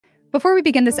Before we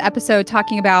begin this episode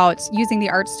talking about using the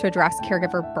arts to address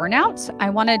caregiver burnout, I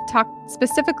want to talk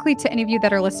specifically to any of you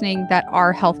that are listening that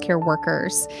are healthcare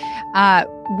workers.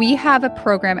 We have a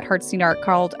program at Heartseed Art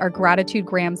called our Gratitude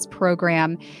Grams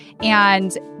program,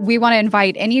 and we want to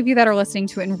invite any of you that are listening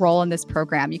to enroll in this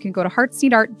program. You can go to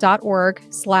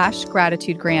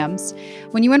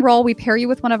heartseedart.org/gratitudegrams. When you enroll, we pair you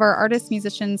with one of our artists,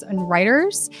 musicians, and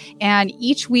writers, and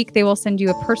each week they will send you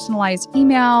a personalized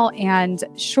email and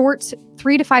short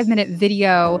 3 to 5 minute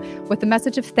video with a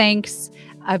message of thanks,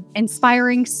 an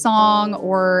inspiring song,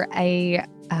 or an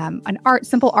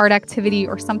simple art activity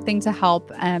or something to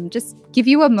help just give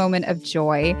you a moment of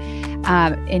joy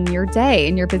in your day,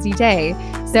 in your busy day.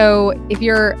 So if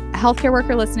you're a healthcare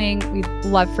worker listening, we'd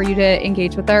love for you to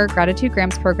engage with our Gratitude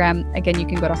Grams program. Again, you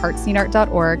can go to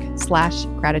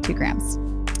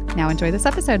heartseedart.org/gratitudegrams. Now enjoy this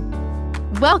episode.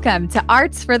 Welcome to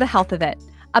Arts for the Health of It,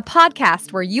 a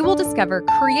podcast where you will discover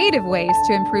creative ways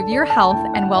to improve your health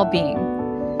and well-being.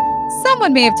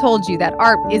 Someone may have told you that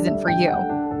art isn't for you,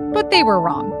 but they were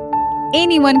wrong.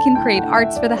 Anyone can create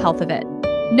arts for the health of it.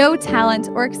 No talent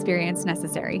or experience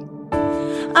necessary.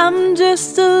 I'm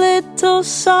just a little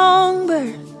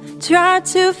songbird, try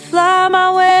to fly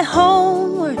my way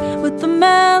homeward with the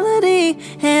melody,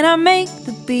 and I make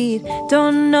the beat.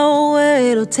 Don't know where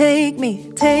it'll take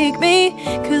me,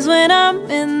 cause when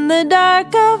I'm in the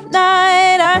dark of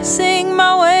night, I sing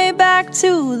my way back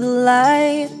to the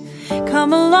light.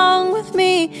 Come along with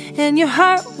me and your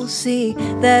heart will see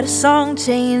that a song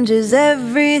changes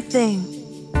everything.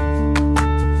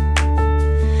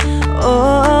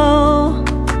 Oh,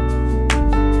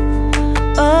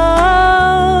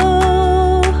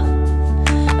 oh,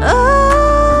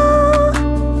 oh.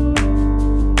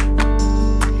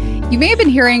 You may have been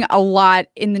hearing a lot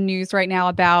in the news right now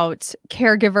about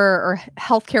caregiver or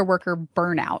healthcare worker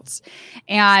burnout.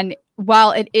 And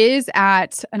while it is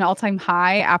at an all-time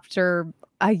high after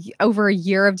over a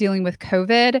year of dealing with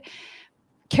COVID,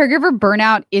 caregiver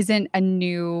burnout isn't a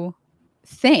new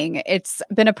thing. It's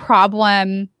been a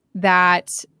problem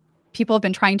that people have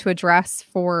been trying to address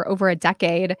for over a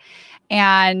decade.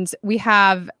 And we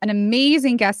have an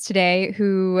amazing guest today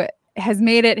who has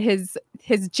made it his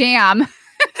jam.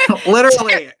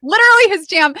 Literally his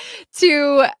jam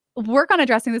to work on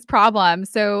addressing this problem.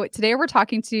 So today we're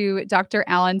talking to Dr.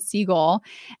 Alan Siegel,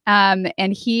 and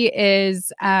he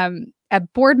is a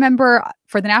board member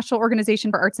for the National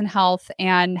Organization for Arts and Health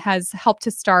and has helped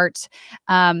to start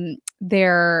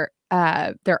their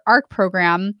ARC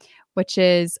program, which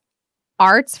is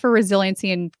Arts for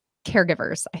Resiliency in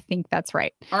Caregivers. I think that's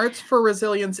right. Arts for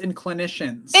Resilience in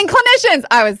Clinicians.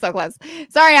 I was so close.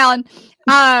 Sorry, Alan.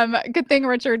 Good thing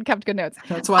Richard kept good notes.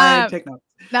 That's why I take notes.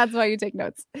 That's why you take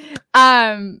notes.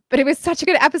 But it was such a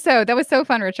good episode. That was so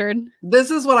fun, Richard. This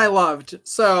is what I loved.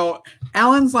 So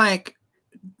Alan's like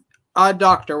a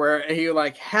doctor where he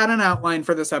had an outline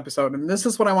for this episode, and this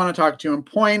is what I want to talk to you in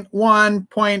point one,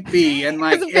 point B, and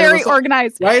it was very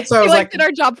organized, right? So he did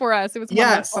our job for us. It was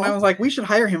yes, wonderful. and I was like, we should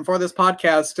hire him for this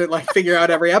podcast to figure out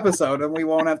every episode, and we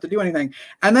won't have to do anything.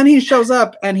 And then he shows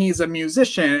up, and he's a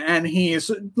musician, and he's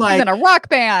in a rock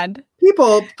band.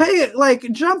 People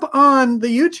jump on the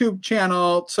YouTube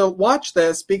channel to watch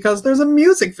this because there's a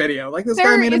music video. This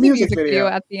guy made a music video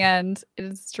at the end. It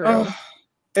is true. Oh,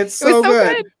 it's so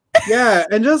good. Yeah,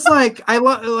 and just I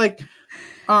love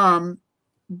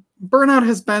burnout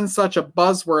has been such a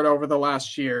buzzword over the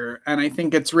last year, and I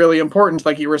think it's really important,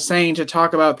 like you were saying, to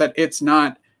talk about that it's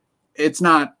not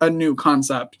a new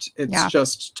concept. It's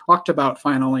just talked about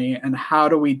finally, and how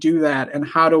do we do that, and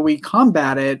how do we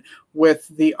combat it with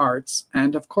the arts?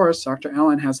 And of course, Dr.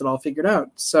 Allen has it all figured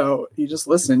out. So you just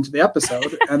listen to the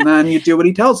episode and then you do what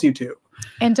he tells you to.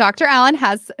 And Dr. Allen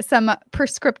has some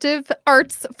prescriptive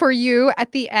arts for you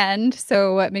at the end.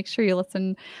 So make sure you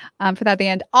listen for that at the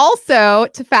end. Also,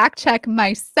 to fact check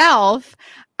myself,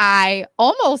 I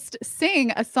almost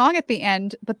sing a song at the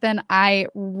end, but then I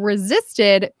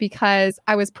resisted because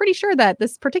I was pretty sure that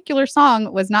this particular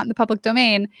song was not in the public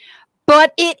domain,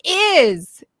 but it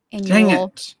is. And dang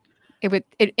it.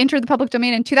 It entered the public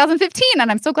domain in 2015,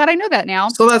 and I'm so glad I know that now.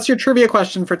 So that's your trivia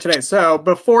question for today. So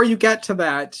before you get to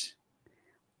that,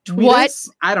 tweet us.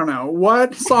 I don't know.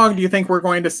 What song do you think we're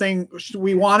going to sing?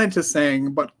 We wanted to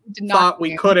sing, but thought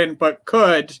we couldn't, but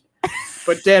could,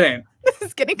 but didn't. This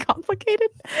is getting complicated.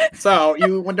 So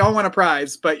you don't win a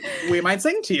prize, but we might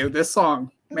sing to you this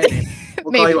song. Maybe.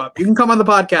 We'll call you up. You can come on the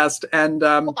podcast, and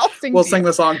we'll sing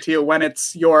the song to you when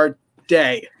it's your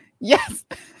day. Yes.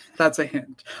 That's a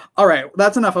hint. All right.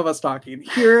 That's enough of us talking.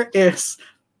 Here is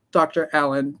Dr.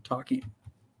 Allen talking.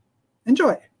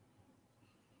 Enjoy.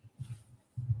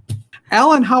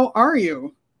 Alan, how are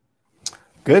you?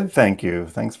 Good, thank you.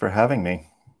 Thanks for having me.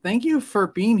 Thank you for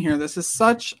being here. This is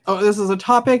a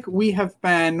topic we have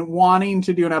been wanting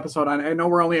to do an episode on. I know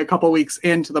we're only a couple weeks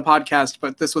into the podcast,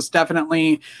 but this was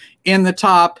definitely in the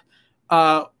top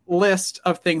list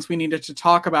of things we needed to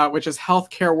talk about, which is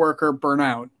healthcare worker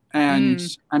burnout. And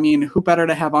I mean, who better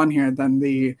to have on here than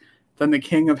the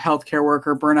king of healthcare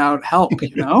worker burnout help,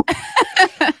 you know?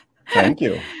 Thank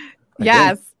you.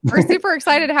 Yes. We're super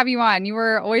excited to have you on. You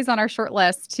were always on our short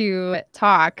list to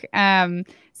talk.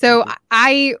 So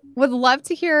I would love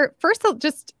to hear, first,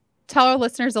 just tell our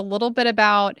listeners a little bit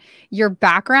about your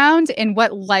background and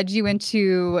what led you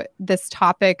into this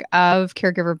topic of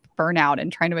caregiver burnout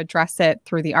and trying to address it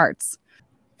through the arts.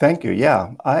 Thank you.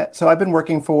 Yeah. So I've been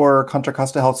working for Contra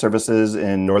Costa Health Services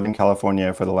in Northern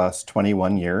California for the last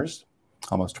 21 years,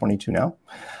 almost 22 now.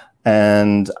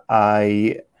 And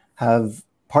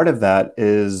part of that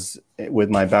is with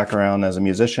my background as a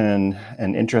musician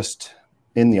and interest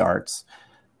in the arts.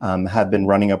 Have been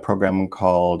running a program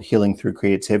called Healing Through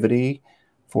Creativity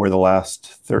for the last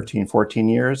 13, 14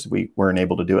 years. We weren't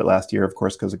able to do it last year, of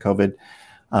course, because of COVID.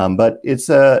 But it's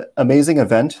an amazing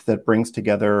event that brings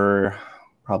together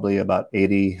probably about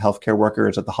 80 healthcare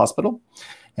workers at the hospital.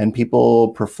 And people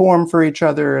perform for each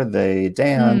other. They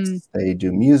dance, they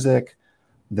do music,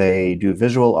 they do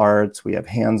visual arts. We have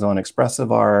hands-on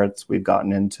expressive arts. We've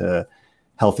gotten into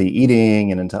healthy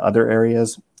eating and into other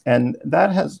areas. And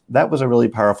that was a really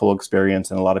powerful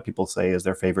experience, and a lot of people say is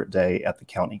their favorite day at the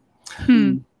county.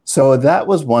 So that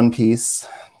was one piece.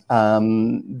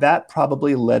 That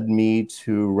probably led me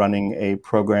to running a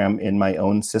program in my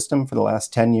own system for the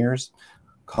last 10 years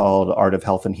called Art of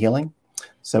Health and Healing.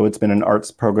 So it's been an arts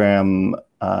program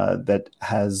that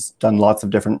has done lots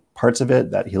of different parts of it.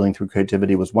 That Healing Through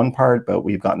Creativity was one part, but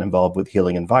we've gotten involved with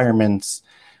healing environments,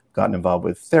 gotten involved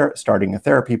with starting a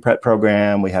therapy prep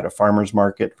program. We had a farmer's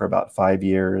market for about 5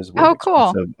 years with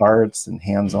expressive arts and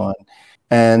hands-on.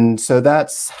 And so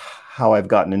that's how I've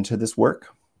gotten into this work.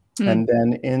 And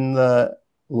then in the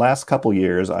last couple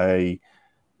years, I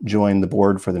joined the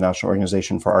board for the National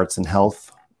Organization for Arts and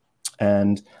Health.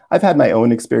 And I've had my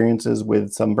own experiences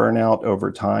with some burnout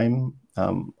over time,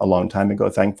 a long time ago,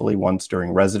 thankfully, once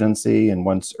during residency and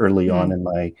once early on in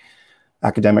my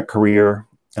academic career.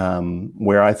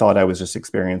 Where I thought I was just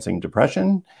experiencing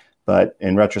depression. But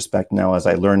in retrospect now, as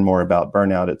I learn more about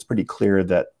burnout, it's pretty clear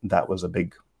that that was a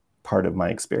big part of my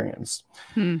experience.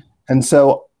 And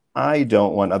so I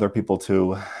don't want other people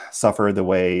to suffer the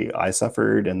way I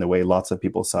suffered and the way lots of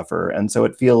people suffer. And so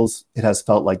it has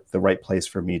felt like the right place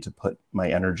for me to put my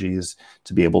energies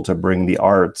to be able to bring the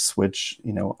arts, which,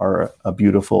 are a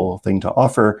beautiful thing to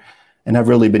offer and have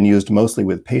really been used mostly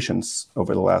with patients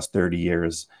over the last 30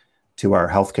 years, to our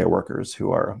healthcare workers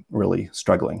who are really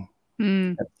struggling.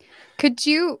 Could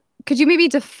you maybe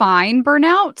define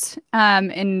burnout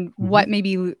and what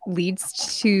maybe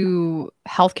leads to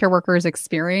healthcare workers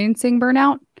experiencing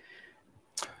burnout?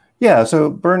 Yeah,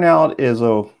 so burnout is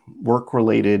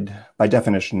by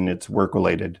definition, it's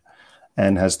work-related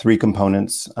and has three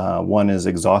components. One is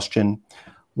exhaustion,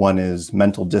 one is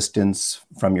mental distance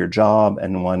from your job,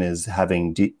 and one is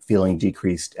feeling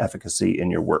decreased efficacy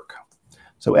in your work.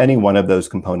 So any one of those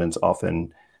components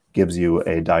often gives you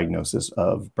a diagnosis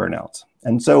of burnout.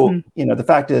 And so, the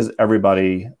fact is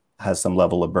everybody has some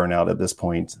level of burnout at this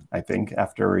point, I think,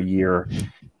 after a year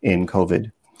in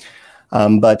COVID.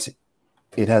 But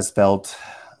it has felt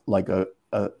like a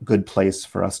good place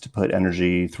for us to put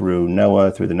energy through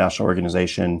NOAA, through the national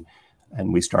organization.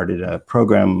 And we started a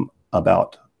program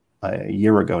about a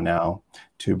year ago now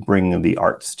to bring the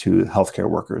arts to healthcare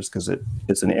workers, because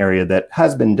it's an area that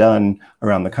has been done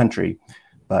around the country,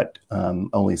 but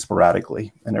only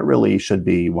sporadically. And it really should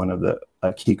be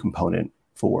a key component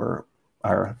for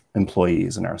our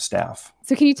employees and our staff.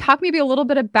 So can you talk maybe a little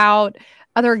bit about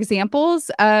other examples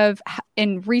of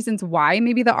and reasons why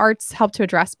maybe the arts help to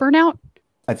address burnout?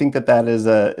 I think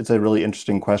it's a really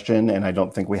interesting question, and I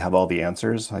don't think we have all the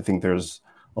answers. I think there's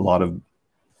a lot of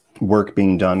work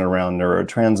being done around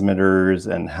neurotransmitters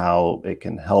and how it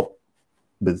can help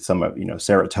with some of,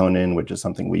 serotonin, which is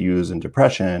something we use in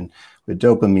depression, with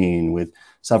dopamine, with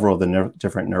several of the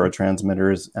different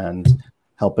neurotransmitters, and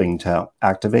helping to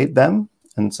activate them.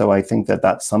 And so I think that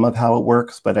that's some of how it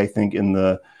works. But I think in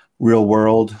the real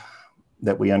world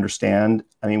that we understand,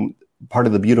 part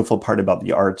of the beautiful part about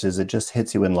the arts is it just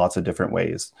hits you in lots of different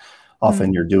ways.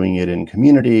 Often you're doing it in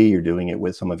community, you're doing it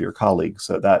with some of your colleagues.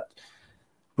 So that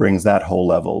brings that whole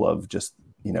level of just,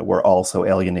 we're all so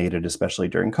alienated, especially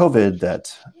during COVID,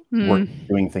 that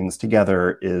doing things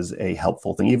together is a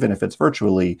helpful thing. Even if it's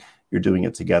virtually, you're doing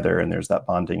it together and there's that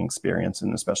bonding experience.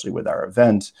 And especially with our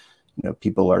event,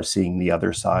 people are seeing the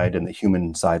other side and the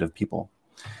human side of people.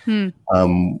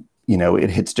 It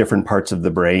hits different parts of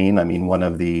the brain. I mean,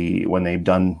 when they've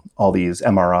done all these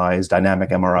MRIs, dynamic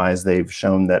MRIs, they've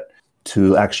shown that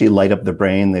to actually light up the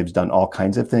brain, they've done all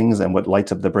kinds of things. And what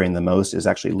lights up the brain the most is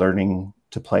actually learning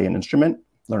to play an instrument.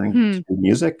 Learning to do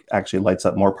music actually lights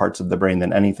up more parts of the brain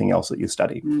than anything else that you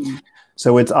study.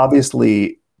 So it's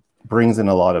obviously brings in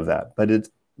a lot of that. But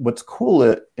what's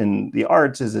cool in the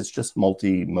arts is it's just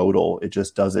multimodal. It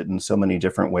just does it in so many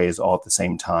different ways all at the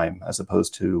same time, as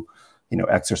opposed to,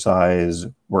 exercise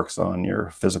works on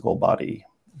your physical body.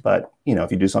 But,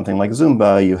 if you do something like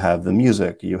Zumba, you have the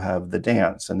music, you have the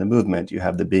dance and the movement, you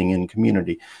have the being in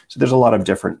community. So there's a lot of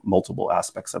different multiple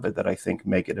aspects of it that I think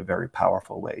make it a very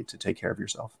powerful way to take care of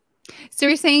yourself. So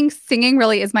you're saying singing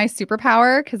really is my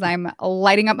superpower because I'm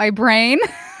lighting up my brain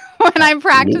when I'm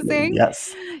practicing?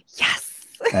 Yes. Yes.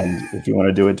 And if you want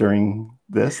to do it during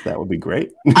this, that would be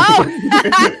great. Oh,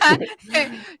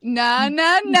 no.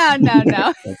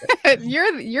 Okay.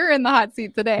 You're in the hot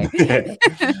seat today.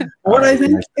 What I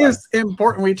think is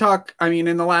important,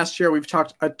 in the last year, we've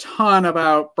talked a ton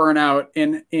about burnout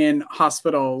in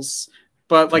hospitals,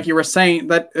 but like you were saying,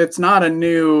 that it's not a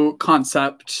new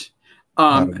concept.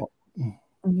 Why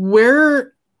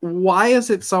is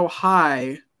it so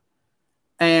high?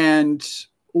 And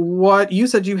what you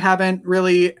said, you haven't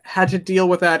really had to deal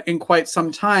with that in quite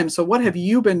some time. So what have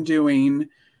you been doing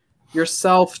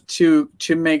yourself to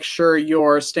make sure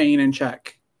you're staying in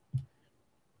check?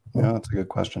 Yeah, that's a good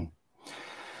question.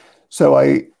 So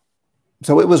it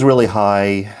was really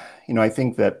high. I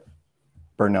think that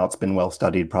burnout's been well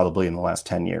studied probably in the last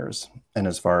 10 years. And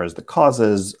as far as the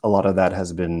causes, a lot of that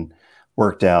has been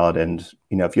worked out. And,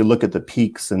 if you look at the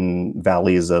peaks and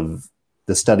valleys of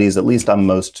the studies, at least I'm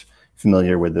most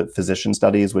familiar with the physician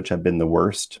studies, which have been the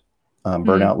worst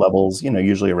burnout levels,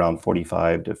 usually around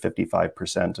 45 to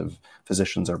 55% of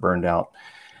physicians are burned out.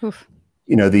 Oof.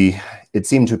 It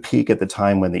seemed to peak at the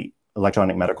time when the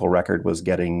electronic medical record was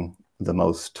getting the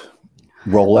most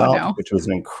rollout, which was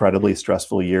an incredibly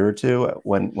stressful year or two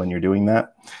when you're doing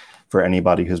that. For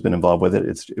anybody who's been involved with it,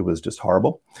 it was just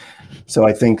horrible. So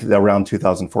I think that around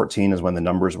 2014 is when the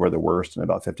numbers were the worst, and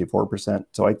about 54%.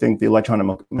 So I think the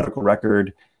electronic medical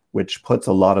record, which puts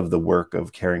a lot of the work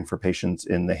of caring for patients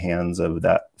in the hands of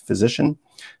that physician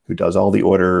who does all the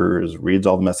orders, reads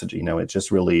all the messaging, it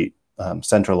just really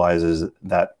centralizes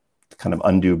that kind of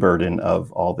undue burden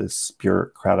of all this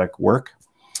bureaucratic work.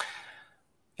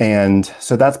 And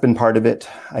so that's been part of it.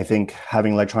 I think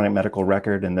having electronic medical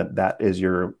record and that is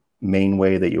your main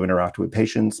way that you interact with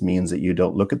patients means that you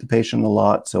don't look at the patient a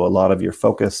lot. So a lot of your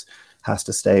focus has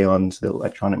to stay on the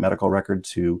electronic medical record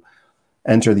to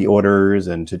enter the orders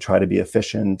and to try to be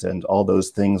efficient and all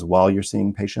those things while you're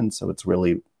seeing patients. So it's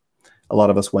really, a lot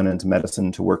of us went into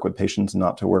medicine to work with patients,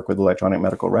 not to work with electronic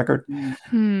medical record.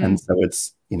 And so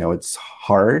it's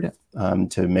hard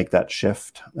to make that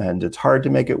shift, and it's hard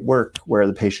to make it work where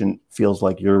the patient feels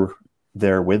like you're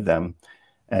there with them,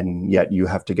 and yet you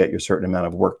have to get your certain amount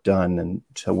of work done, and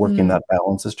so working that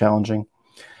balance is challenging.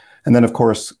 And then of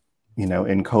course,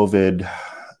 in COVID,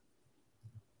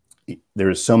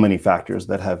 there's so many factors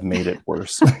that have made it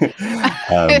worse.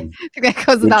 That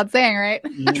goes without saying, right?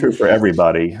 True for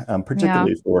everybody,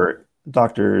 particularly for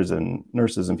doctors and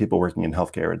nurses and people working in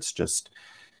healthcare. It's just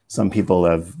some people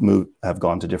have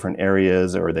gone to different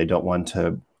areas, or they don't want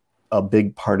to. A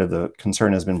big part of the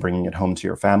concern has been bringing it home to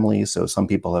your family. So some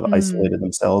people have isolated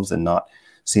themselves and not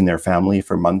seen their family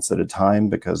for months at a time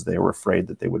because they were afraid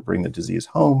that they would bring the disease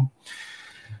home.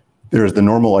 There's the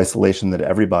normal isolation that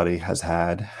everybody has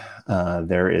had.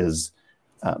 There is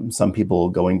some people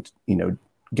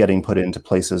getting put into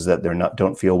places that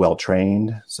don't feel well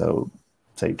trained. So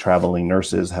say traveling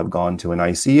nurses have gone to an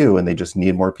ICU and they just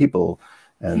need more people,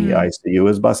 and the ICU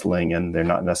is bustling and they're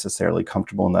not necessarily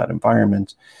comfortable in that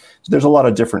environment. So there's a lot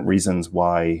of different reasons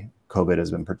why COVID has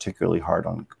been particularly hard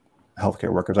on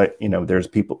healthcare workers. There's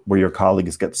people where your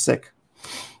colleagues get sick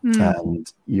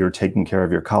and you're taking care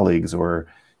of your colleagues, or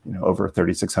over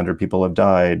 3,600 people have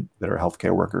died that are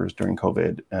healthcare workers during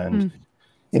COVID. And,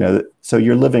 so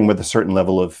you're living with a certain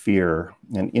level of fear.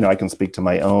 And, I can speak to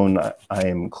my own, I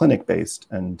am clinic-based,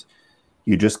 and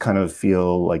you just kind of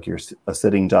feel like you're a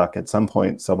sitting duck. At some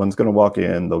point, someone's going to walk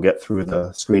in, they'll get through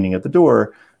the screening at the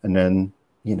door, and then,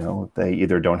 they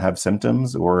either don't have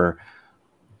symptoms, or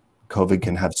COVID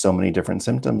can have so many different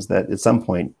symptoms that at some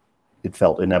point it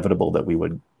felt inevitable that we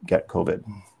would get COVID.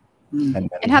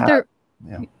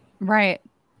 Right.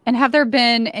 And have there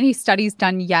been any studies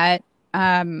done yet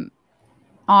on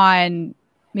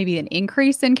maybe an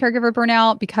increase in caregiver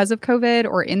burnout because of COVID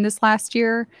or in this last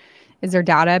year? Is there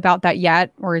data about that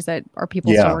yet, or are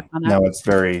people still working on that? No, it's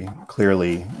very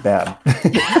clearly bad.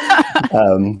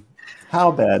 How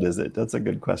bad is it? That's a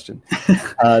good question.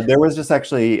 There was just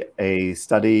actually a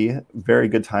study, very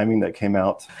good timing, that came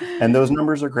out, and those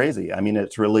numbers are crazy. I mean,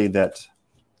 it's really that.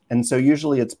 And so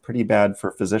usually it's pretty bad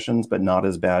for physicians, but not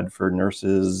as bad for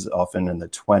nurses, often in the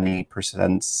 20%,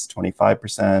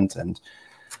 25%.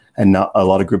 And not a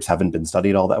lot of groups haven't been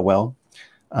studied all that well.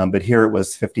 But here it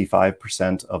was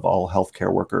 55% of all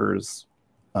healthcare workers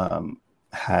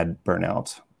had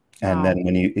burnout. And then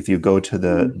if you go to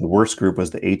the worst group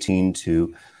was the 18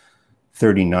 to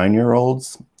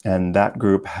 39-year-olds, and that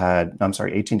group had,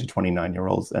 18 to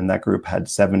 29-year-olds, and that group had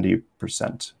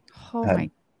 70%. Oh my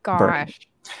gosh. Burnout.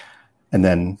 And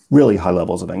then really high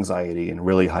levels of anxiety and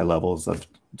really high levels of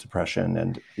depression.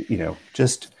 And,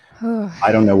 just,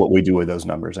 I don't know what we do with those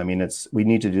numbers. I mean, we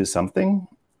need to do something.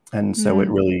 And so it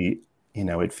really,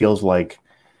 it feels like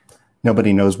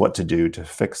nobody knows what to do to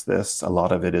fix this. A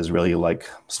lot of it is really like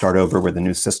start over with a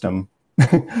new system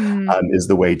is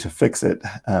the way to fix it,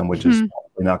 which is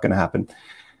probably not going to happen.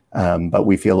 But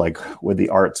we feel like with the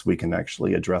arts, we can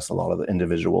actually address a lot of the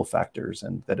individual factors,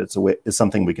 and that it's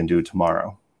something we can do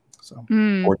tomorrow. So,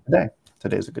 or today.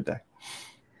 Today's a good day.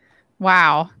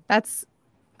 Wow. Those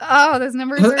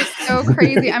numbers are so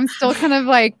crazy. I'm still kind of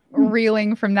like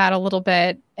reeling from that a little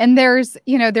bit. And there's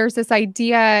this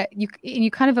idea, you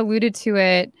kind of alluded to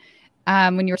it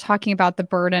when you were talking about the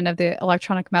burden of the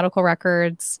electronic medical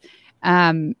records.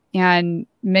 And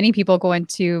many people go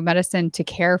into medicine to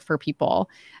care for people.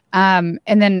 And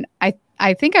then I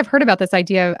think I've heard about this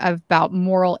idea about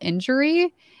moral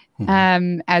injury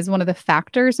as one of the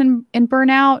factors in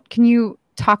burnout. Can you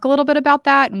talk a little bit about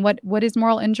that, and what is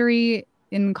moral injury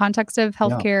in context of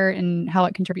healthcare and how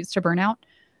it contributes to burnout?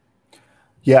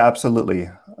 Yeah, absolutely.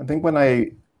 I think when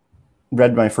I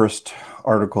read my first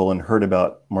article and heard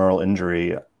about moral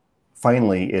injury,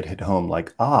 finally it hit home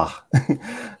like,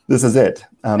 this is it.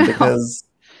 Because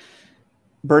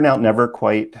burnout never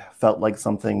quite felt like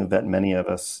something that many of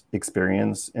us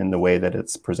experience in the way that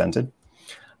it's presented.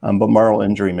 But moral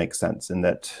injury makes sense in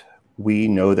that we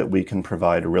know that we can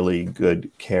provide really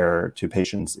good care to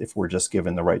patients if we're just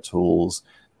given the right tools,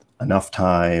 enough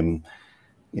time,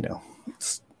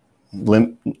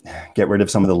 get rid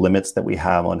of some of the limits that we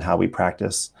have on how we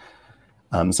practice.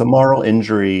 So moral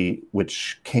injury,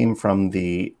 which came from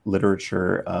the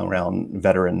literature around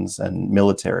veterans and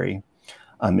military,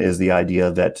 is the idea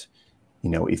that,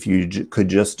 if you could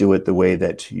just do it the way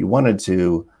that you wanted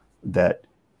to, that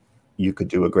you could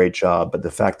do a great job. But the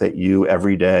fact that you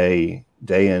every day,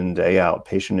 day in, day out,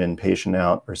 patient in, patient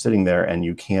out, are sitting there and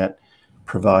you can't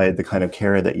provide the kind of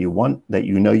care that you want, that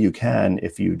you can,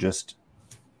 if you just,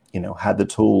 had the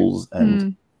tools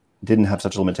and didn't have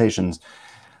such limitations,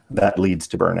 that leads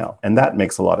to burnout. And that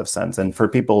makes a lot of sense. And for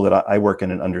people that I work in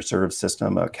an underserved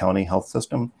system, a county health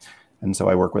system. And so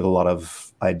I work with a lot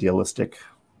of idealistic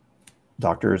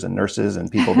doctors and nurses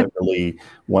and people that really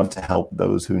want to help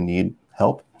those who need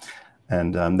help.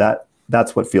 And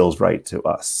that's what feels right to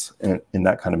us in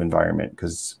that kind of environment,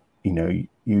 because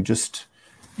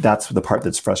that's the part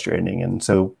that's frustrating. And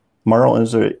so moral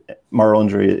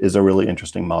injury is a really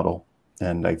interesting model,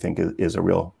 and I think is a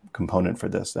real component for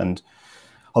this. And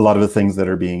a lot of the things that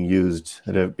are being used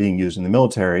in the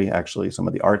military, actually some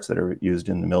of the arts that are used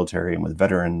in the military and with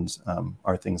veterans,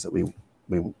 are things that we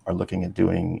are looking at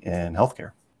doing in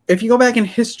healthcare. If you go back in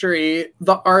history,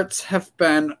 the arts have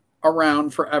been around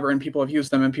forever, and people have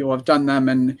used them and people have done them,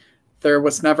 and there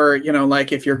was never,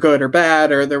 like if you're good or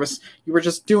bad, or you were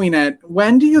just doing it.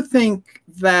 When do you think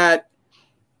that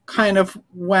kind of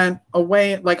went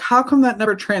away? Like, how come that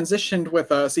never transitioned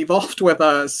with us, evolved with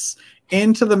us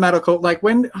into the medical? Like,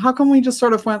 how come we just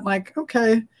sort of went like,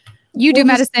 okay, you do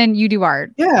medicine, you do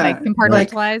art, like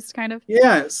compartmentalized, kind of.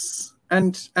 Yes,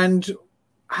 and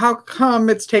how come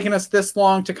it's taken us this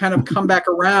long to kind of come back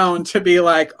around to be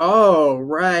like, oh,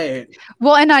 right.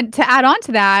 Well, and to add on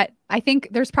to that, I think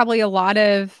there's probably a lot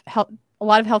of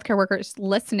healthcare workers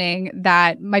listening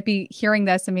that might be hearing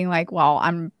this and being like, well,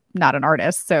 I'm not an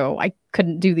artist, so I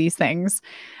couldn't do these things.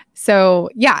 So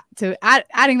yeah,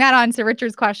 adding that on to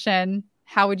Richard's question,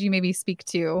 how would you maybe speak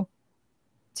to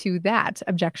that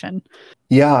objection?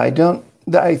 Yeah,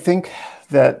 I think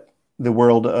that the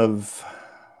world of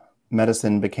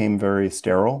medicine became very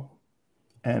sterile.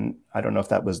 And I don't know if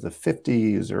that was the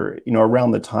 50s or,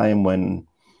 around the time when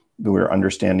we were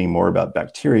understanding more about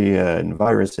bacteria and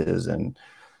viruses and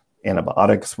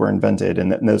antibiotics were invented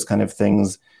and those kind of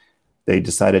things. They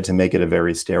decided to make it a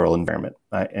very sterile environment.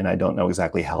 And I don't know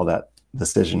exactly how that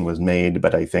decision was made,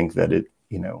 but I think that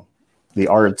the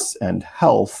arts and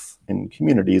health in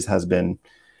communities has been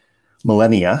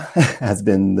millennia, has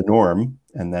been the norm.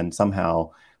 And then somehow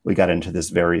we got into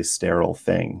this very sterile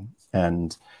thing.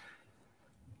 And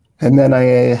then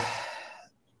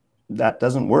that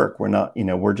doesn't work. We're not,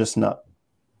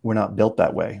 we're not built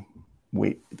that way.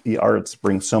 The arts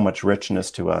bring so much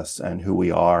richness to us and who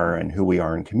we are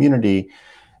in community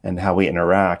and how we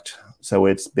interact. So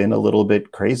it's been a little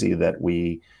bit crazy that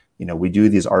we do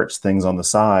these arts things on the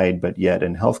side, but yet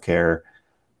in healthcare,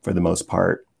 for the most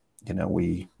part,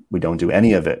 we don't do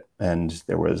any of it. And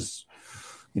there was,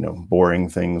 boring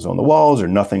things on the walls or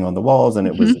nothing on the walls. And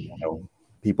it was,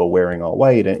 people wearing all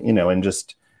white and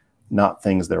just not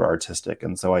things that are artistic.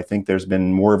 And so I think there's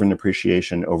been more of an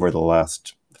appreciation over the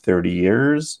last 30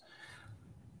 years.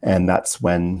 And that's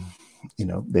when,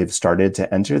 they've started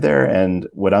to enter there. And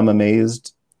what I'm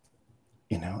amazed,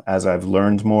 as I've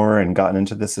learned more and gotten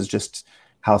into this, is just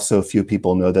how so few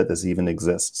people know that this even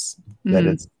exists, that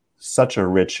it's such a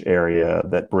rich area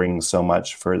that brings so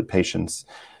much for the patients.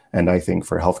 And I think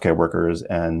for healthcare workers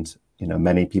and,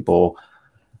 many people,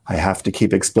 I have to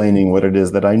keep explaining what it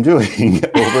is that I'm doing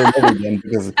over and over again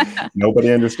because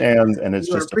nobody understands. And it's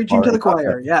just preaching to the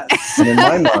choir. Yes. And in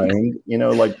my mind,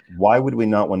 why would we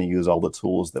not want to use all the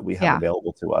tools that we have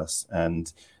available to us?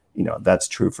 And, that's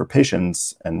true for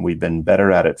patients. And we've been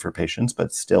better at it for patients,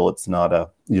 but still it's not a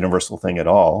universal thing at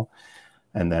all.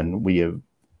 And then we have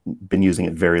been using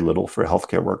it very little for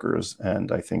healthcare workers.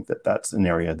 And I think that that's an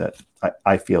area that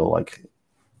I feel like,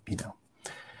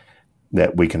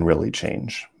 that we can really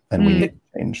change and we need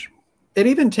to change. It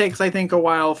even takes, I think, a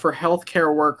while for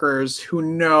healthcare workers who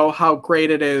know how great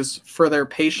it is for their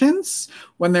patients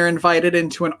when they're invited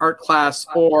into an art class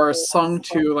or sung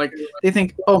to, they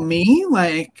think, oh, me?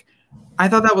 I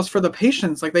thought that was for the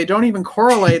patients. They don't even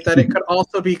correlate that it could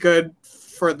also be good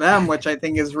for them, which I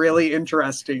think is really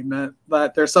interesting,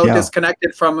 that they're so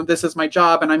disconnected from, this is my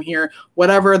job and I'm here,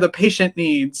 whatever the patient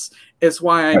needs is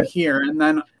why I'm here. And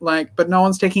then but no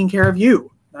one's taking care of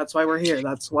you. That's why we're here.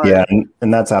 That's why. Yeah.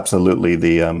 And that's absolutely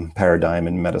the paradigm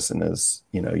in medicine is,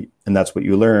 and that's what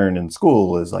you learn in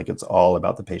school is it's all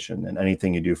about the patient, and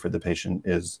anything you do for the patient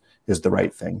is the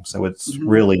right thing. So it's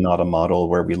really not a model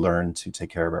where we learn to take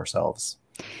care of ourselves.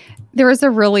 There was a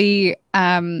really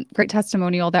great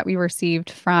testimonial that we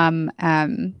received from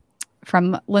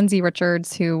Lindsay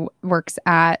Richards, who works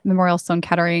at Memorial Sloan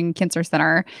Kettering Cancer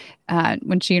Center,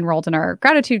 when she enrolled in our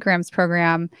Gratitude Grams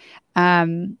program.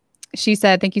 She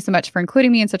said, "Thank you so much for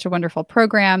including me in such a wonderful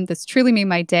program. This truly made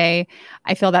my day.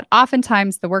 I feel that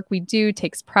oftentimes the work we do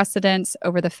takes precedence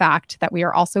over the fact that we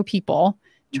are also people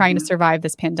trying to survive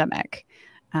this pandemic.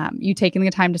 You taking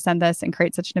the time to send this and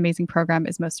create such an amazing program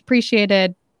is most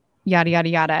appreciated." Yada, yada,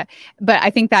 yada. But I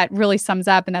think that really sums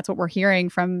up, and that's what we're hearing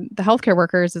from the healthcare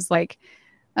workers is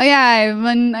oh yeah,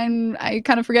 I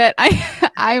kind of forget.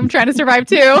 I'm trying to survive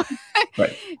too.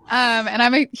 Right. And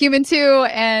I'm a human too,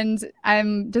 and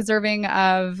I'm deserving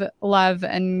of love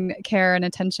and care and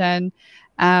attention.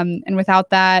 And without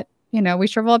that, we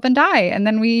shrivel up and die. And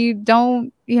then we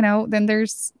don't, then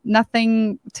there's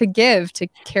nothing to give to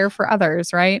care for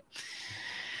others, right?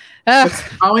 It's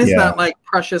always that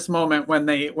precious moment when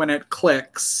it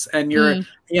clicks and you're,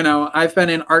 I've been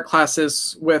in art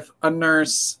classes with a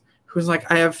nurse who's I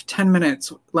have 10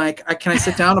 minutes. Can I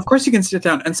sit down? Of course you can sit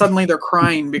down. And suddenly they're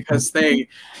crying because they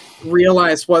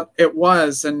realize what it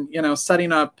was, and,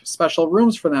 setting up special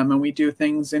rooms for them. And we do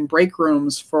things in break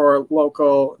rooms for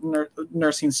local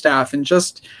nursing staff, and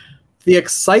just the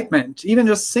excitement, even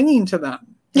just singing to them.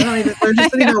 They're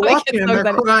just sitting there watching and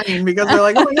they're crying because they're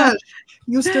oh my gosh,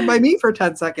 you stood by me for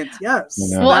 10 seconds. Yes.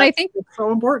 Well, and I think it's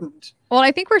so important. Well,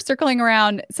 I think we're circling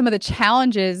around some of the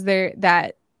challenges there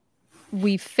that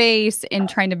we face in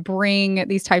trying to bring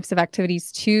these types of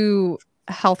activities to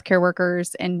healthcare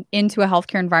workers and into a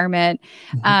healthcare environment.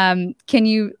 Can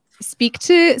you speak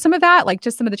to some of that?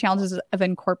 Just some of the challenges of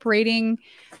incorporating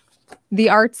the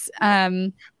arts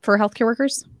for healthcare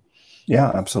workers? Yeah,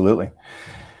 absolutely.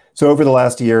 So over the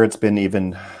last year, it's been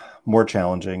even more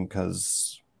challenging because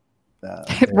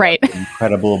right,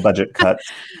 incredible budget cuts.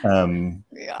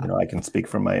 I can speak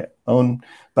from my own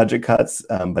budget cuts,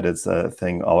 but it's a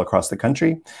thing all across the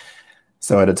country.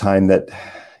 So at a time that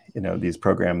these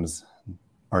programs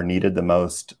are needed the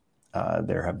most,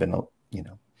 there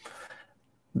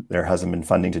hasn't been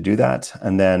funding to do that,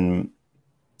 and then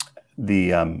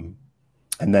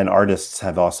artists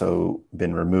have also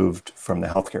been removed from the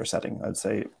healthcare setting. I'd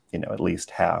say at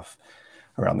least half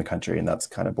around the country, and that's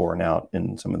kind of borne out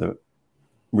in some of the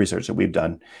research that we've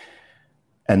done.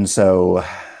 And so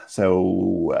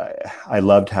So I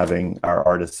loved having our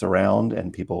artists around,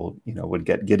 and people, would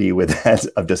get giddy with that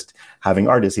of just having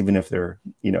artists, even if they're,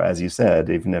 as you said,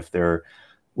 even if they're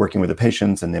working with the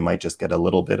patients and they might just get a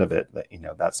little bit of it,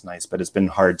 that's nice. But it's been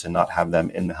hard to not have them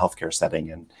in the healthcare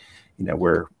setting. And,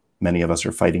 where many of us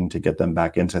are fighting to get them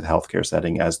back into the healthcare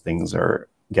setting as things are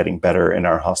getting better in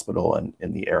our hospital and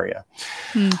in the area.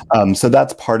 So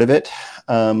that's part of it.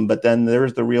 But then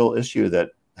there's the real issue that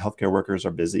healthcare workers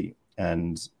are busy,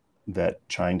 and that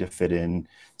trying to fit in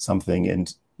something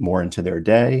more into their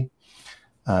day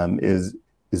is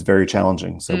very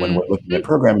challenging. So when we're looking at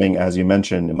programming, as you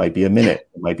mentioned, it might be a minute,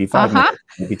 it might be 5 minutes,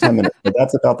 it might be 10 minutes, but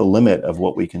that's about the limit of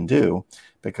what we can do,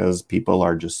 because people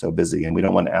are just so busy, and we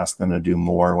don't want to ask them to do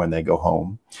more when they go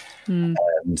home.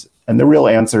 And the real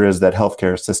answer is that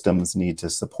healthcare systems need to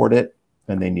support it,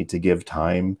 and they need to give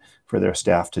time for their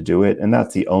staff to do it. And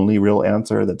that's the only real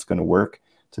answer that's going to work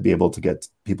to be able to get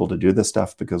people to do this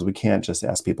stuff, because we can't just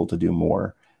ask people to do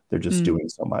more. They're just doing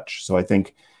so much. So I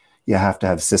think you have to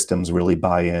have systems really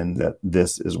buy in that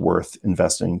this is worth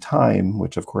investing time,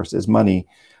 which of course is money,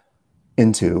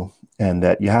 into, and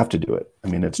that you have to do it. I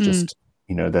mean, it's just,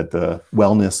 that the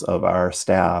wellness of our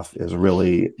staff is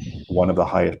really one of the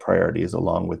highest priorities,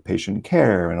 along with patient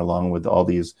care and along with all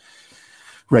these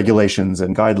regulations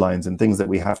and guidelines and things that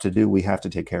we have to do. We have to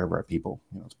take care of our people.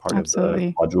 It's part of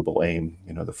the quadruple aim.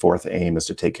 The fourth aim is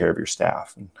to take care of your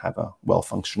staff and have a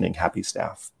well-functioning, happy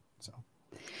staff.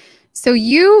 So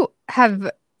you have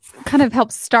kind of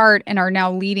helped start and are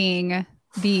now leading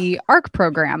the ARC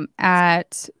program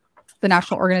at the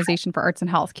National Organization for Arts and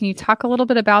Health. Can you talk a little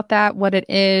bit about that, what it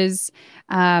is?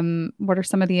 What are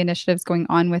some of the initiatives going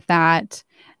on with that?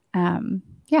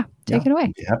 Take it away.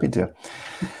 I'd be happy to.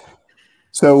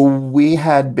 So we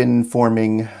had been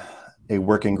forming a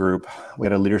working group. We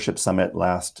had a leadership summit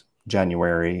last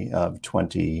January of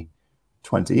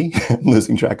 2020,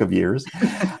 losing track of years.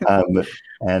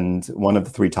 And one of the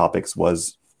 3 topics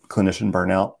was clinician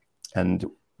burnout. And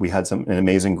we had an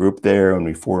amazing group there, and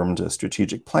we formed a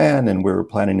strategic plan, and we were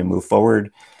planning to move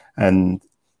forward. And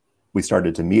we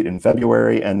started to meet in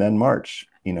February, and then March,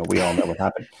 we all know what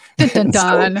happened. Dun, dun,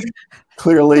 dun. So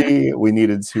clearly we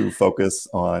needed to focus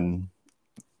on,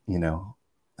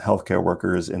 healthcare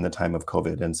workers in the time of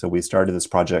COVID. And so we started this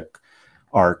project,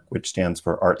 ARC, which stands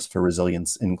for Arts for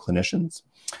Resilience in Clinicians.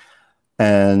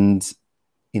 And,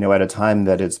 at a time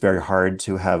that it's very hard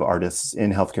to have artists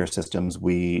in healthcare systems,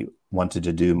 we wanted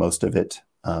to do most of it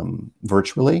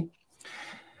virtually.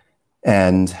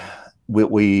 And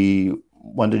we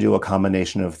want to do a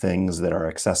combination of things that are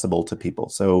accessible to people.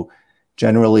 So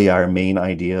generally, our main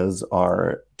ideas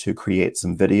are to create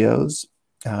some videos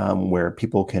where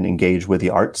people can engage with the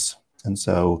arts. And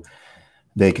so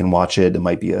they can watch it. It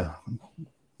might be a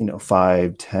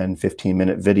 5, 10,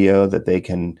 15-minute video that they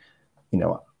can,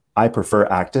 I prefer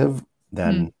active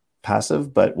than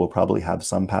passive, but we'll probably have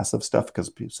some passive stuff, because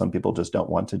some people just don't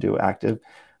want to do active.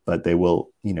 But they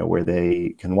will, where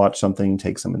they can watch something,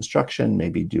 take some instruction,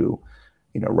 maybe do,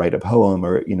 write a poem,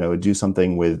 or, do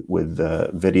something with the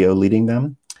video leading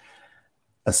them.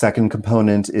 A second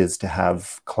component is to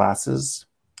have classes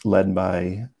led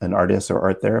by an artist or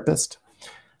art therapist.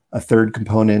 A third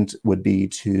component would be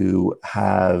to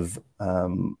have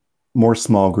more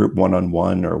small group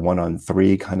one-on-one or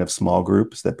one-on-3 kind of small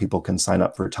groups that people can sign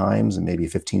up for times, and maybe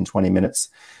 15, 20 minutes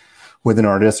with an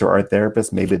artist or art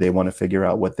therapist. Maybe they want to figure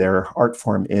out what their art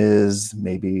form is.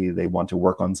 Maybe they want to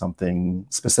work on something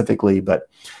specifically, but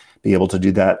be able to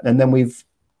do that. And then we've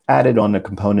added on a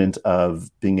component of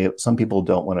being able, some people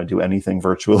don't want to do anything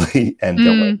virtually and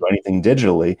don't want to do anything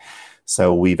digitally.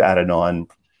 So we've added on,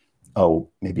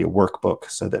 maybe a workbook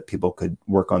so that people could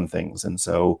work on things. And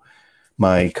so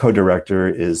my co-director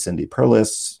is Cindy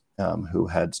Perlis, who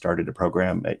had started a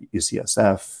program at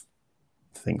UCSF,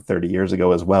 I think 30 years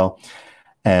ago as well.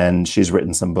 And she's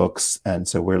written some books. And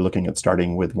so we're looking at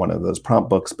starting with one of those prompt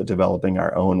books, but developing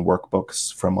our own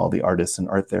workbooks from all the artists and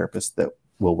art therapists that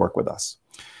will work with us.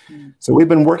 So we've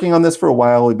been working on this for a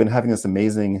while. We've been having this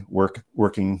amazing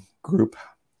working group.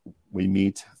 We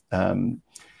meet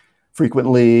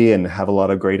frequently and have a lot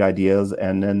of great ideas.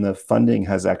 And then the funding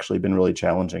has actually been really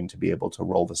challenging to be able to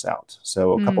roll this out.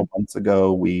 So a couple months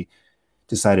ago, we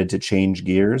decided to change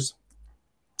gears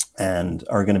and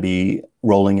are going to be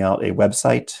rolling out a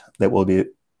website that will be,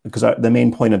 because the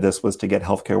main point of this was to get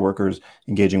healthcare workers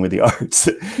engaging with the arts,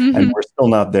 and we're still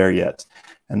not there yet.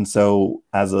 And so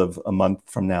as of a month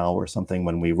from now or something,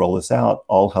 when we roll this out,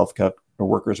 all healthcare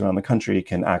workers around the country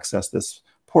can access this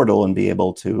portal and be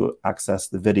able to access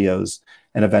the videos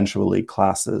and eventually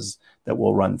classes that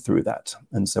will run through that.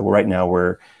 And so right now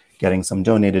we're getting some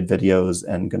donated videos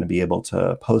and going to be able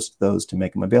to post those to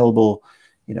make them available.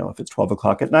 You know, if it's 12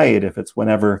 o'clock at night, if it's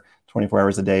whenever, 24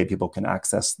 hours a day, people can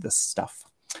access this stuff.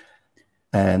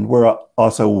 And we're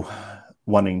also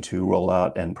wanting to roll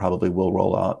out, and probably will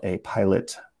roll out, a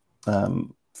pilot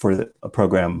for a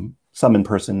program, some in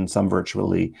person, some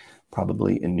virtually,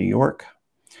 probably in New York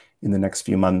in the next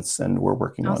few months. And we're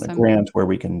working on a grant where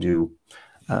we can do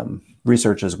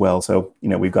research as well. So, you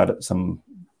know, we've got some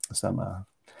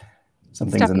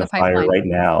things in the fire right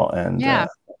now. And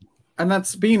and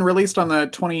that's being released on the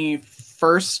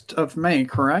 21st of May,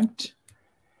 correct?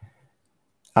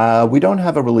 We don't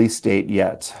have a release date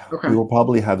yet. Okay. We will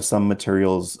probably have some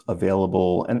materials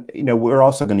available. And, you know, we're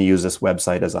also going to use this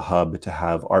website as a hub to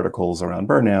have articles around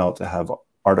burnout, to have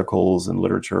articles and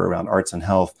literature around arts and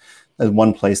health. As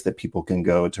one place that people can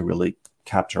go to really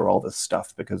capture all this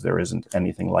stuff, because there isn't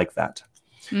anything like that.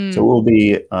 So it'll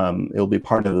be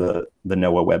part of the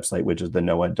NOAA website, which is the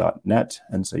NOAA.net.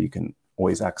 And so you can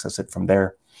always access it from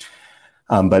there.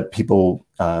 But people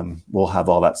will have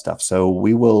all that stuff. So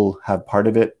we will have part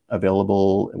of it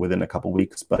available within a couple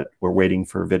weeks, but we're waiting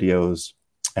for videos.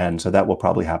 And so that will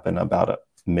probably happen about a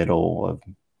middle of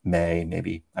May,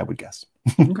 maybe, I would guess.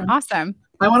 Okay. Awesome.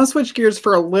 I want to switch gears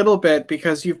for a little bit,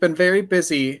 because you've been very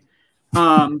busy,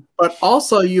 but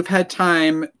also you've had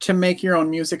time to make your own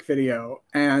music video.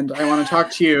 And I want to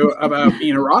talk to you about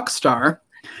being a rock star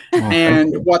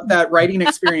and what that writing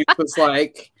experience was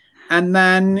like. And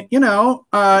then, you know,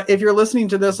 if you're listening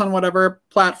to this on whatever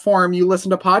platform you listen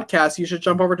to podcasts, you should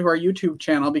jump over to our YouTube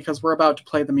channel, because we're about to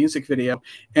play the music video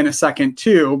in a second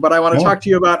too. But I want to talk to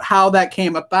you about how that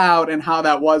came about and how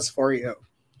that was for you.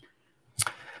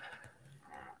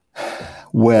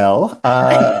 Well,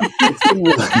 I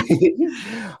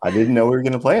didn't know we were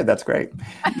going to play it. That's great.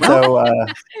 So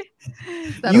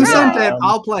you sent it.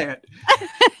 I'll play it.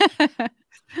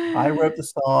 I wrote the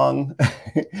song.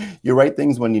 You write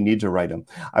things when you need to write them.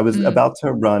 I was about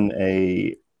to run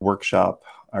a workshop,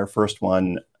 our first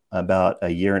one, about a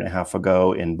year and a half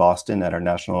ago in Boston at our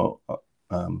national, at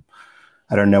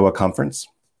our NOAA conference.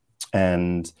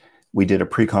 And we did a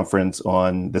pre-conference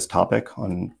on this topic,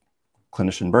 on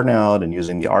clinician burnout and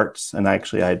using the arts. And I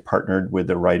had partnered with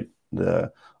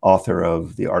the author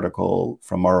of the article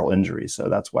from Moral Injury. So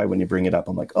that's why when you bring it up,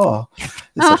 I'm like, oh,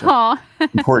 it's such an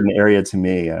important area to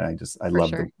me. And I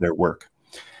love their work.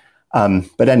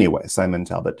 But anyway, Simon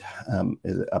Talbot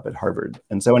is up at Harvard.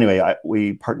 And so anyway,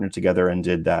 we partnered together and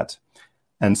did that.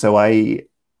 And so I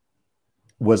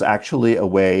was actually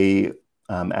away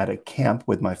at a camp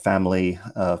with my family,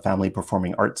 family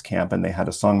performing arts camp, and they had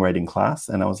a songwriting class.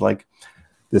 And I was like,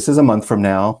 this is a month from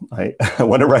now. I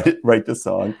want to write this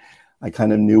song. I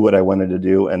kind of knew what I wanted to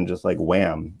do, and just like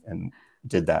wham, and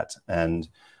did that and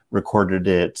recorded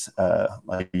it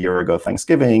like a year ago,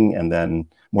 Thanksgiving. And then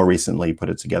more recently put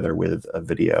it together with a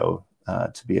video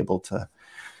to be able to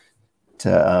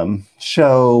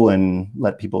show and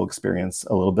let people experience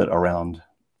a little bit around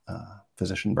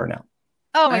physician burnout.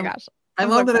 Oh my gosh. I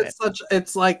love that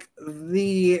it's like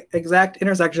the exact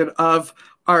intersection of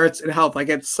arts and health. Like,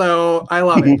 it's so, I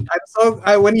love it.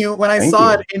 When I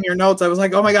saw it in your notes, I was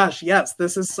like, oh my gosh, yes,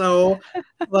 this is so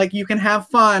like, you can have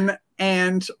fun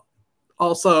and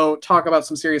also talk about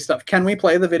some serious stuff. Can we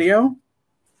play the video?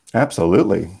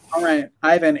 Absolutely. All right,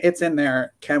 Ivan, it's in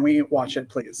there. Can we watch it,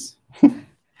 please?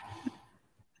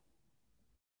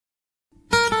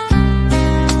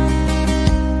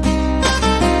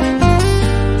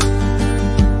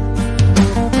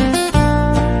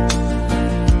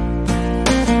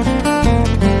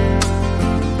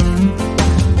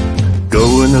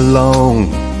 Going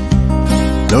along,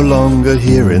 no longer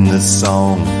hearing this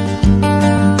song.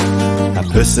 A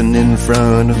person in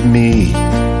front of me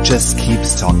just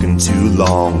keeps talking too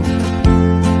long.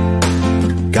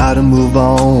 Gotta move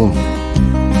on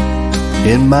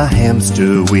in my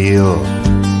hamster wheel.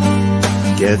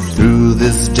 Get through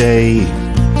this day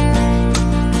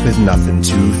with nothing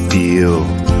to feel.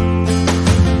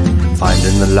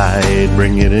 Finding the light,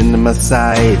 bring it into my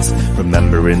sights.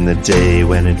 Remembering the day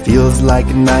when it feels like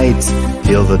night.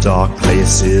 Feel the dark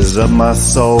places of my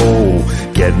soul.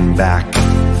 Getting back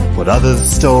what others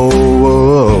stole.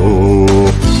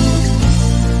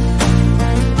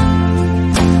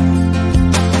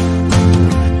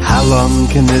 How long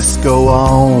can this go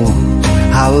on?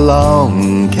 How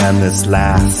long can this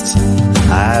last?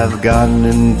 I've gotten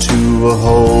into a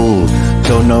hole,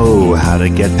 don't know how to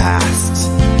get past.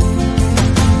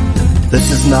 This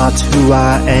is not who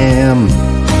I am,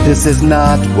 this is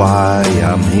not why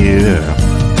I'm here.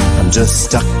 I'm just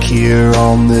stuck here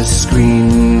on this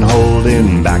screen,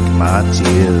 holding back my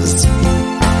tears.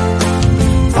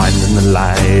 Finding the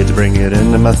light, bring it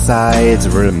into my sides.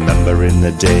 Remembering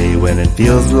the day when it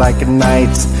feels like a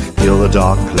night. Feel the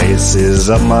dark places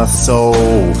of my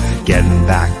soul. Getting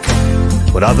back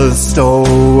what others stole.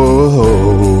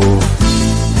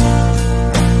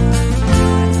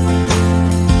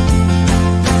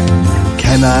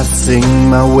 Can I sing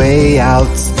my way out?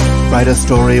 Write a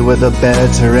story with a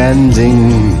better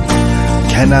ending?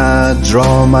 Can I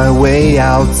draw my way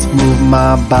out? Move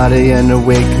my body and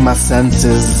awake my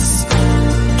senses?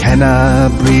 Can I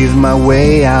breathe my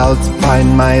way out?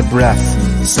 Find my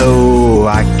breath so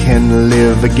I can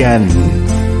live again?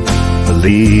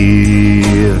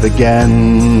 Believe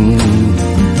again.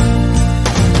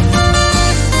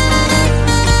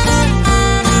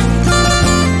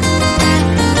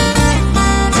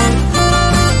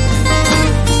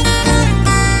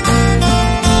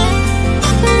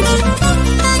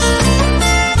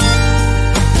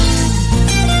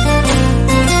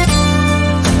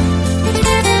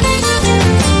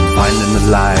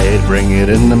 Light, bring it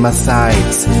into my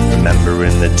sights.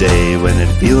 Remembering the day when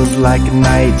it feels like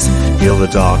night. Feel the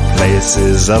dark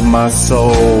places of my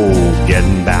soul.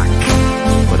 Getting back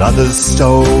what others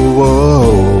stole.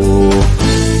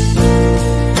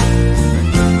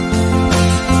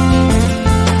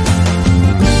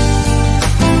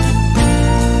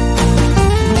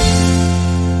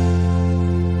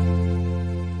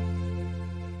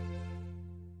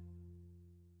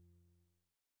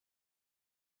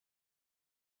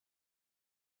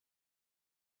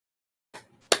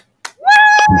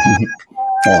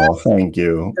 Oh, thank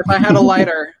you. If I had a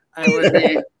lighter, I would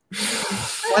be.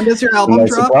 When does your album Nice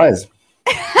drop? surprise.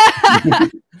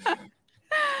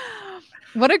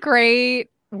 What a great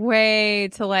way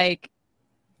to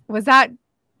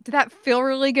did that feel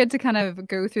really good to kind of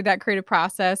go through that creative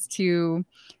process to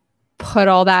put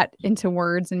all that into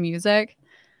words and music?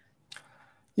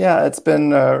 Yeah, it's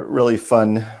been really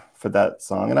fun for that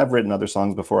song. And I've written other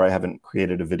songs before. I haven't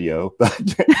created a video,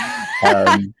 but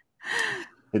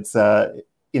it's,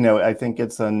 I think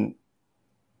it's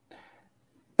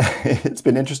it's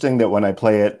been interesting that when I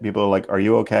play it, people are like, "Are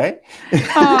you okay?"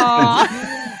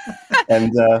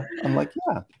 And I'm like,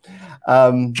 "Yeah."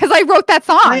 Because I wrote that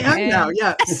song. I am now,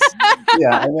 yes.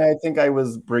 Yeah, I mean, I think I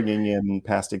was bringing in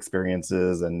past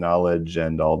experiences and knowledge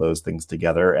and all those things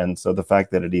together. And so the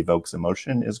fact that it evokes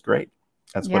emotion is great.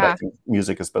 That's what I think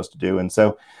music is supposed to do. And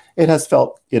so it has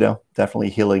felt, definitely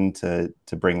healing to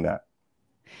bring that.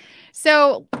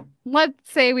 So let's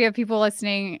say we have people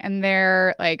listening and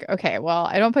they're like, okay, well,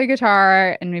 I don't play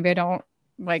guitar and maybe I don't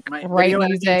my write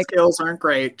music. Skills aren't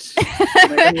great.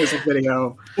 Make a music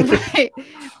video. Right.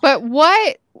 But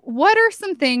what are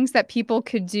some things that people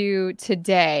could do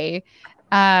today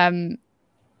to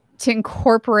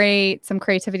incorporate some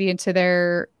creativity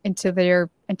into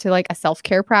like a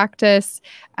self-care practice?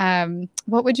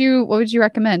 What would you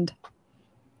recommend?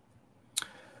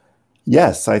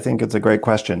 Yes, I think it's a great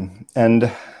question.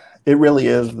 And it really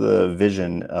is the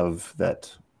vision of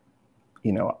that,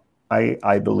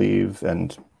 I believe,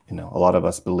 and, a lot of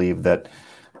us believe that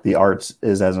the arts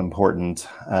is as important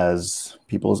as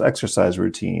people's exercise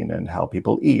routine and how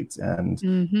people eat and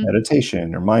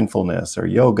meditation or mindfulness or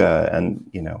yoga and,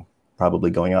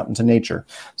 probably going out into nature.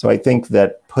 So I think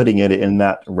that putting it in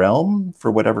that realm,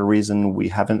 for whatever reason, we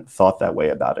haven't thought that way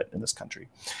about it in this country.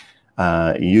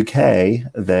 UK,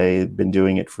 they've been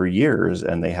doing it for years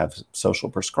and they have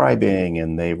social prescribing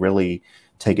and they really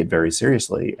take it very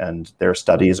seriously. And their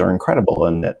studies are incredible.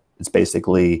 And it's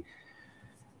basically,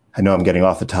 I know I'm getting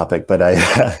off the topic, but I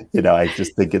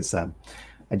just think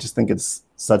it's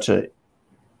such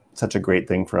a great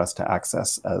thing for us to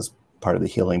access as part of the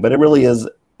healing. But it really is,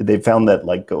 they found that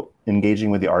engaging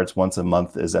with the arts once a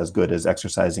month is as good as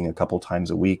exercising a couple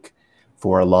times a week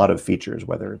for a lot of features,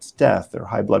 whether it's death or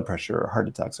high blood pressure or heart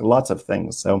attacks or lots of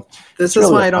things. So this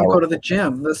is why I don't go to the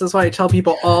gym. This is why I tell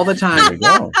people all the time. There you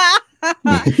go.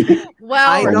 Well,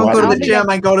 I don't go to the gym.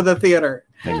 I go to the theater.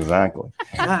 Exactly.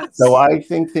 Yes. So I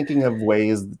think thinking of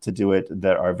ways to do it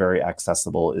that are very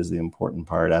accessible is the important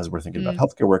part as we're thinking about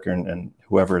healthcare worker and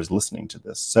whoever is listening to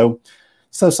this. So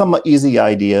some easy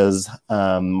ideas,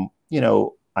 I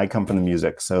come from the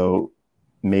music, so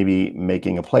maybe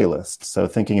making a playlist. So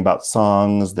thinking about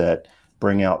songs that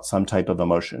bring out some type of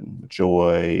emotion,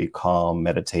 joy, calm,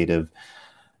 meditative,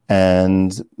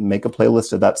 and make a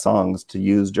playlist of that songs to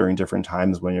use during different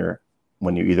times when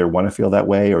you either want to feel that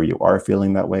way or you are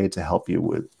feeling that way to help you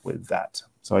with that.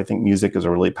 So I think music is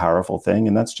a really powerful thing,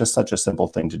 and that's just such a simple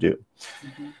thing to do.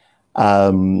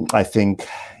 I think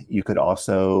you could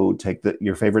also take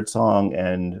your favorite song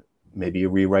and maybe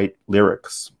rewrite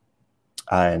lyrics.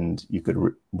 And you could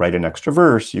write an extra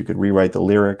verse. You could rewrite the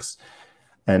lyrics.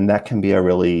 And that can be a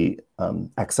really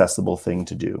accessible thing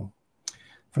to do.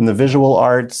 From the visual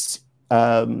arts,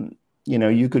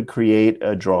 you could create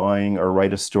a drawing or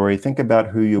write a story. Think about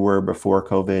who you were before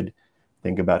COVID.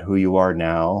 Think about who you are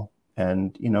now,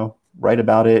 and, write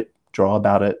about it, draw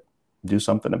about it, do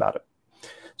something about it.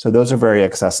 So those are very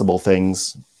accessible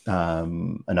things.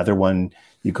 Another one,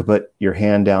 you could put your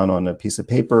hand down on a piece of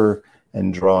paper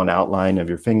and draw an outline of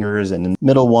your fingers. And in the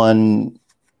middle one,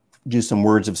 do some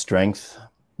words of strength.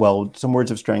 Well, some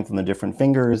words of strength on the different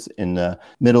fingers. In the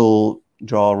middle,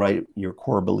 write your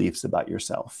core beliefs about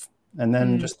yourself. And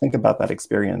then just think about that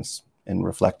experience and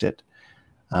reflect it.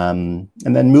 And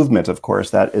then movement, of course,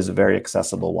 that is a very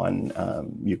accessible one.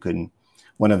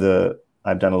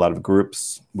 I've done a lot of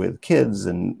groups with kids,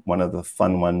 and one of the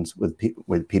fun ones with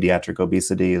pediatric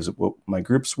obesity is what my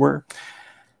groups were,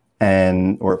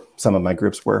 or some of my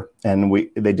groups were, and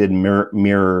they did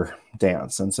mirror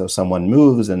dance. And so someone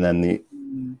moves, and then the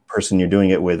person you're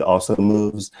doing it with also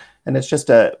moves. And it's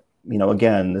just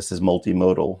again, this is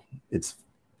multimodal. It's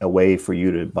a way for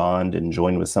you to bond and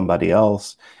join with somebody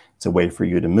else. It's a way for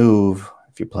you to move.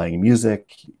 If you're playing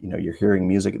music, you're hearing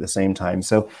music at the same time.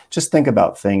 So just think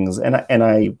about things. And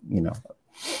I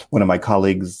one of my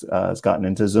colleagues has gotten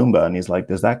into Zumba, and he's like,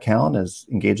 does that count as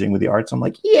engaging with the arts? I'm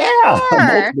like, yeah, on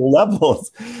multiple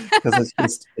levels. Because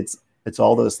it's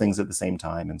all those things at the same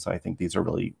time. And so I think these are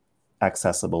really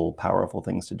accessible, powerful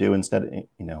things to do instead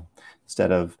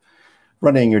of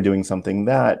running or doing something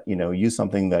that, use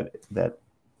something that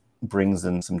brings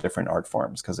in some different art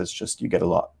forms, because it's just, you get a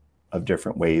lot of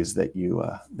different ways that you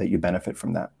benefit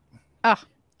from that.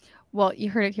 Well, you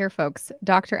heard it here, folks.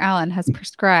 Dr. Allen has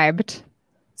prescribed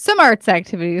some arts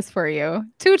activities for you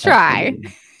to try.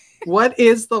 Absolutely. What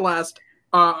is the last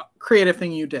creative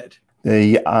thing you did?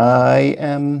 I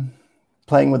am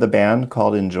playing with a band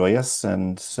called Enjoyous,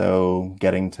 and so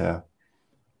getting to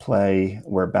play.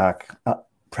 We're back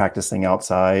practicing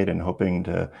outside and hoping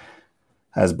to,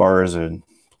 as bars and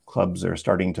clubs are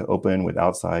starting to open with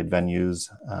outside venues,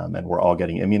 and we're all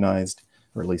getting immunized,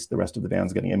 or at least the rest of the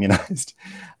band's getting immunized,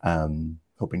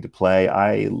 hoping to play.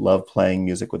 I love playing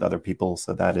music with other people,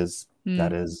 so that is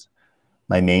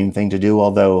my main thing to do.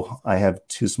 Although I have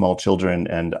 2 small children,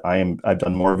 and I've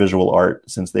done more visual art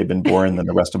since they've been born than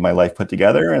the rest of my life put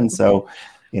together. And so,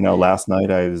 last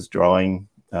night I was drawing,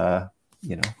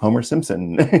 Homer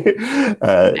Simpson,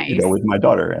 Nice. with my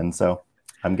daughter, and so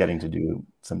I'm getting to do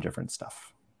some different stuff.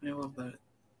 I love that.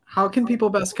 How can people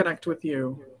best connect with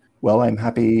you? Well, I'm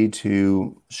happy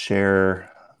to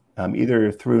share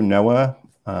either through Noah.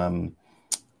 I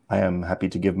am happy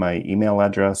to give my email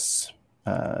address.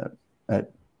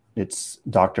 It's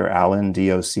Dr. Allen,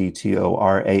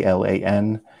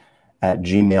 DoctorAlan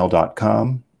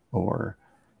 @gmail.com, or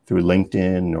through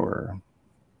LinkedIn or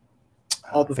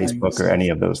Facebook or any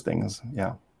of those things.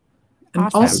 Yeah. And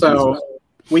Awesome. also,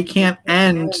 we can't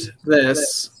end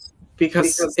this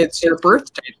because it's your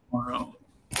birthday tomorrow.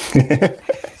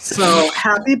 So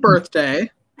happy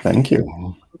birthday. Thank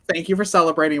you. Thank you for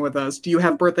celebrating with us. Do you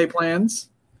have birthday plans?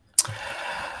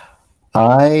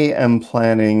 I am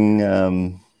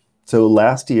planning. So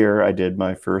last year I did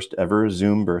my first ever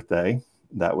Zoom birthday.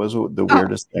 That was the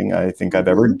weirdest thing I think I've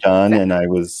ever done. And I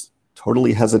was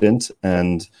totally hesitant.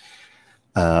 And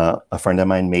a friend of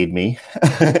mine made me.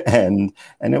 and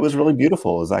it was really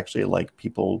beautiful. It was actually like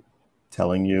people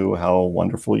telling you how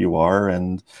wonderful you are,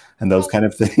 and those kind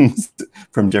of things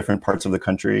from different parts of the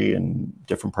country and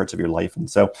different parts of your life. And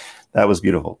so that was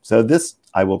beautiful. So this,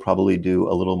 I will probably do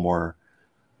a little more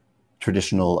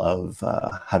traditional of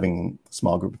having a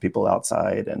small group of people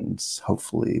outside and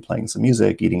hopefully playing some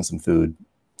music, eating some food,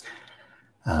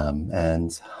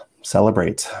 and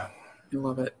celebrate. I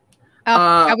love it.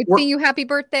 I would sing you happy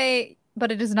birthday,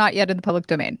 but it is not yet in the public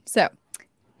domain. So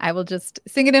I will just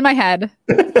sing it in my head.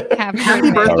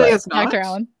 Happy birthday is not? Dr.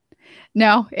 Allen.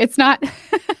 No, it's not.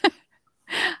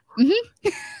 All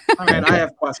right, I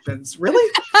have questions.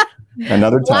 Really?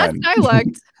 Another time. Last I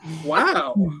looked.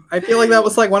 Wow. I feel like that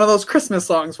was like one of those Christmas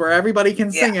songs where everybody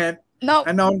can sing it. No,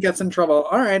 and no one gets in trouble.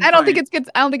 All right. I don't think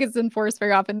it's enforced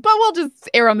very often, but we'll just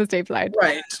err on the safe side.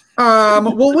 Right.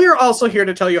 Well, we're also here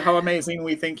to tell you how amazing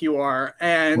we think you are,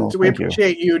 and we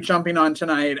appreciate you jumping on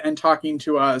tonight and talking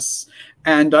to us,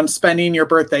 and spending your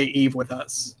birthday eve with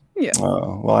us. Yeah.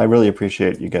 Well, I really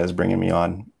appreciate you guys bringing me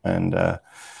on, and I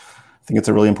think it's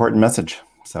a really important message.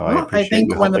 So I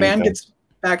think when the band gets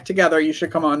back together, you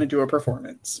should come on and do a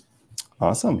performance.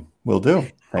 Awesome. Will do.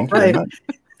 Thank you very much.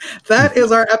 That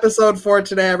is our episode for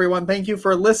today, everyone. Thank you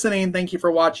for listening. Thank you for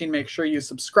watching. Make sure you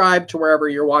subscribe to wherever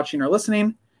you're watching or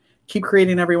listening. Keep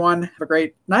creating, everyone. Have a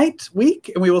great night, week,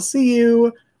 and we will see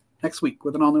you next week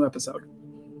with an all-new episode.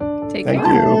 Take Thank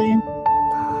care. you.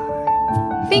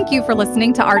 Thank you for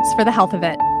listening to Arts for the Health of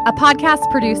It, a podcast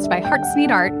produced by Hearts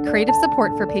Need Art Creative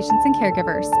Support for Patients and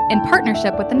Caregivers in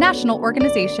partnership with the National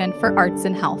Organization for Arts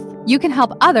and Health. You can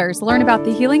help others learn about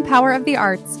the healing power of the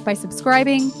arts by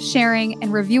subscribing, sharing,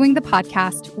 and reviewing the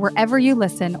podcast wherever you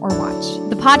listen or watch.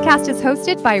 The podcast is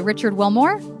hosted by Richard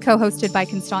Wilmore, co-hosted by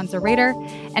Constanza Rader,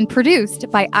 and produced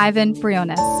by Ivan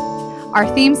Briones. Our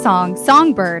theme song,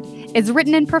 Songbird, is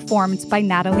written and performed by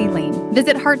Natalie Lane.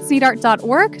 Visit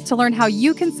heartsneedart.org to learn how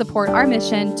you can support our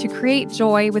mission to create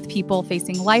joy with people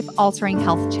facing life-altering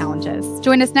health challenges.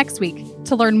 Join us next week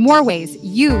to learn more ways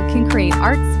you can create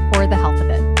arts for the health of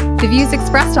it. The views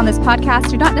expressed on this podcast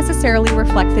do not necessarily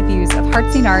reflect the views of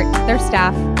Hearts Need Art, their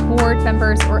staff, board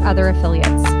members, or other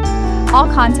affiliates. All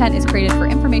content is created for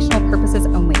informational purposes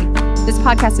only. This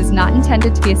podcast is not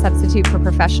intended to be a substitute for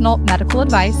professional medical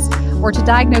advice or to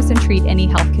diagnose and treat any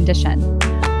health condition.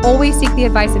 Always seek the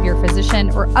advice of your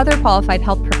physician or other qualified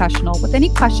health professional with any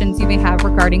questions you may have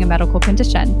regarding a medical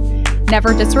condition.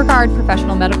 Never disregard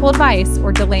professional medical advice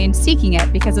or delay in seeking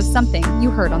it because of something you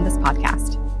heard on this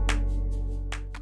podcast.